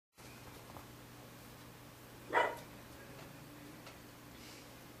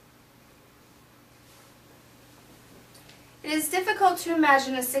It is difficult to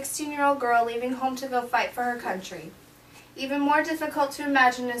imagine a 16-year-old girl leaving home to go fight for her country. Even more difficult to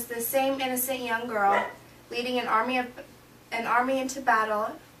imagine is this same innocent young girl leading an army into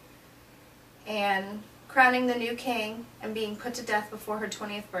battle and crowning the new king and being put to death before her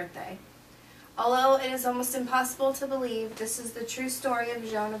 20th birthday. Although it is almost impossible to believe, this is the true story of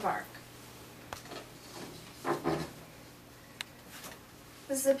Joan of Arc.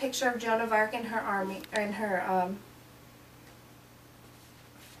 This is a picture of Joan of Arc in her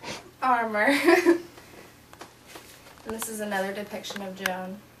armor. And this is another depiction of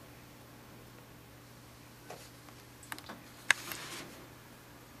Joan.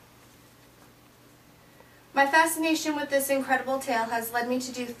 My fascination with this incredible tale has led me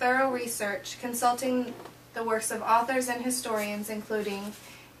to do thorough research, consulting the works of authors and historians, including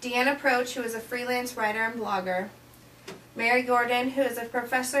Deanna Proch, who is a freelance writer and blogger, Mary Gordon, who is a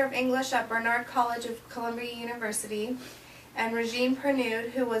professor of English at Barnard College of Columbia University, and Regine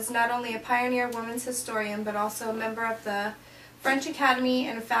Pernoud, who was not only a pioneer women's historian, but also a member of the French Academy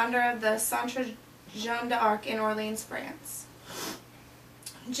and a founder of the Centre Joan d'Arc in Orleans, France.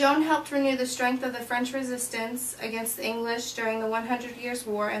 Joan helped renew the strength of the French resistance against the English during the 100 Years'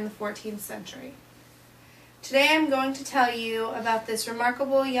 War in the 14th century. Today I am going to tell you about this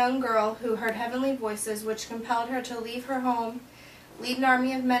remarkable young girl who heard heavenly voices which compelled her to leave her home, lead an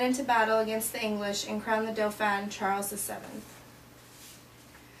army of men into battle against the English, and crown the Dauphin, Charles VII.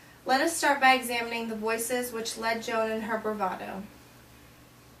 Let us start by examining the voices which led Joan in her bravado.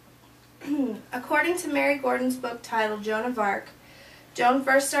 According to Mary Gordon's book titled Joan of Arc, Joan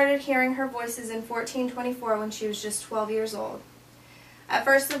first started hearing her voices in 1424 when she was just 12 years old. At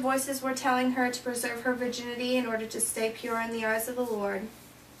first the voices were telling her to preserve her virginity in order to stay pure in the eyes of the Lord,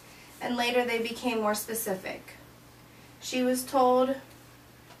 and later they became more specific. She was told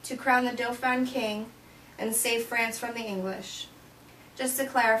to crown the Dauphin king and save France from the English. Just to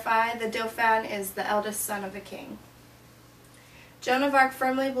clarify, the Dauphin is the eldest son of the king. Joan of Arc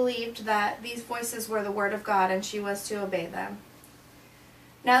firmly believed that these voices were the word of God and she was to obey them.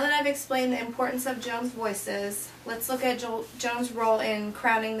 Now that I've explained the importance of Joan's voices, let's look at Joan's role in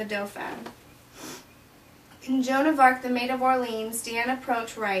crowning the Dauphin. In Joan of Arc, the Maid of Orleans, Deanna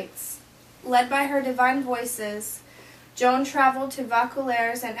Proch writes, "Led by her divine voices, Joan traveled to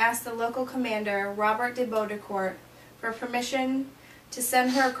Vaucouleurs and asked the local commander, Robert de Baudricourt, for permission to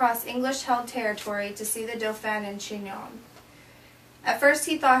send her across English-held territory to see the Dauphin in Chinon. At first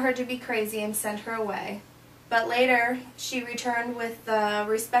he thought her to be crazy and sent her away. But later, she returned with the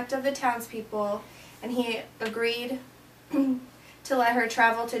respect of the townspeople, and he agreed to let her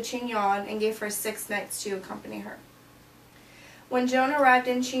travel to Chinon and gave her 6 knights to accompany her. When Joan arrived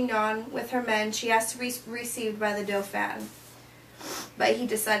in Chinon with her men, she asked to be received by the Dauphin, but he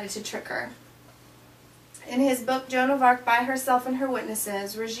decided to trick her. In his book, Joan of Arc by Herself and Her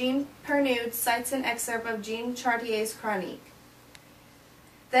Witnesses, Regine Pernoud cites an excerpt of Jean Chartier's Chronique.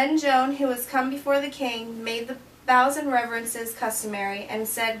 Then Joan, who was come before the king, made the bows and reverences customary, and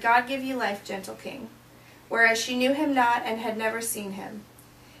said, God give you life, gentle king, whereas she knew him not and had never seen him.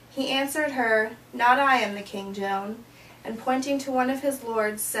 He answered her, Not I am the king, Joan, and pointing to one of his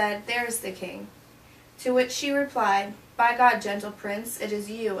lords, said, There is the king. To which she replied, By God, gentle prince, it is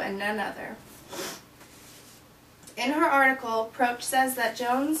you and none other. In her article, Proch says that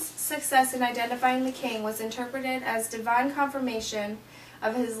Joan's success in identifying the king was interpreted as divine confirmation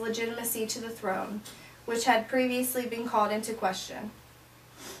of his legitimacy to the throne, which had previously been called into question.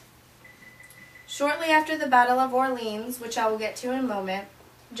 Shortly after the Battle of Orleans, which I will get to in a moment,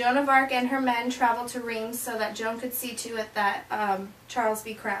 Joan of Arc and her men traveled to Reims so that Joan could see to it that Charles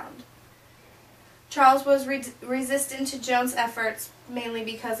be crowned. Charles was resistant to Joan's efforts, mainly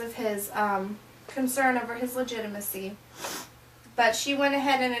because of his concern over his legitimacy, but she went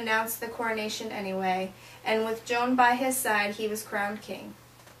ahead and announced the coronation anyway, and with Joan by his side, he was crowned king.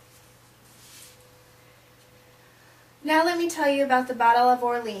 Now let me tell you about the Battle of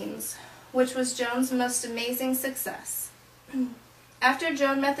Orleans, which was Joan's most amazing success. After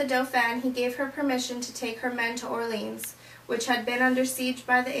Joan met the Dauphin, he gave her permission to take her men to Orleans, which had been under siege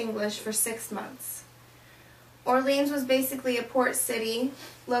by the English for 6 months. Orleans was basically a port city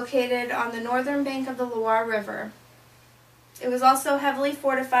located on the northern bank of the Loire River. It was also heavily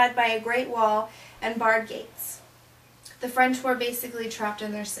fortified by a great wall and barred gates. The French were basically trapped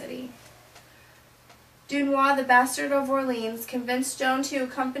in their city. Dunois, the bastard of Orleans, convinced Joan to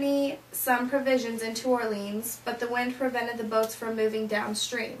accompany some provisions into Orleans, but the wind prevented the boats from moving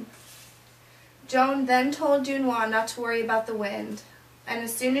downstream. Joan then told Dunois not to worry about the wind, and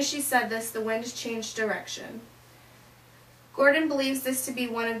as soon as she said this, the wind changed direction. Gordon believes this to be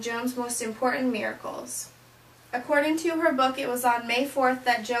one of Joan's most important miracles. According to her book, it was on May 4th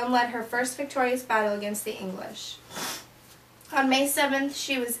that Joan led her first victorious battle against the English. On May 7th,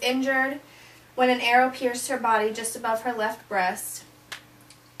 she was injured when an arrow pierced her body just above her left breast.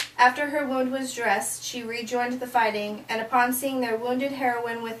 After her wound was dressed, she rejoined the fighting, and upon seeing their wounded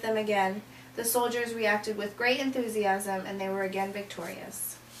heroine with them again, the soldiers reacted with great enthusiasm, and they were again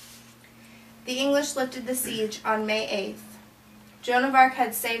victorious. The English lifted the siege on May 8th. Joan of Arc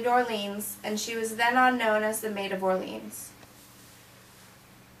had saved Orleans, and she was then on known as the Maid of Orleans.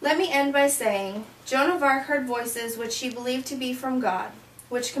 Let me end by saying, Joan of Arc heard voices which she believed to be from God,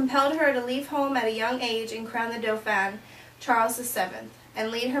 which compelled her to leave home at a young age and crown the Dauphin, Charles VII, and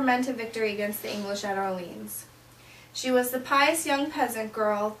lead her men to victory against the English at Orleans. She was the pious young peasant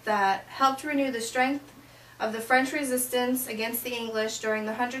girl that helped renew the strength of the French resistance against the English during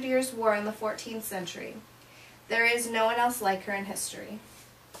the 100 Years' War in the 14th century. There is no one else like her in history.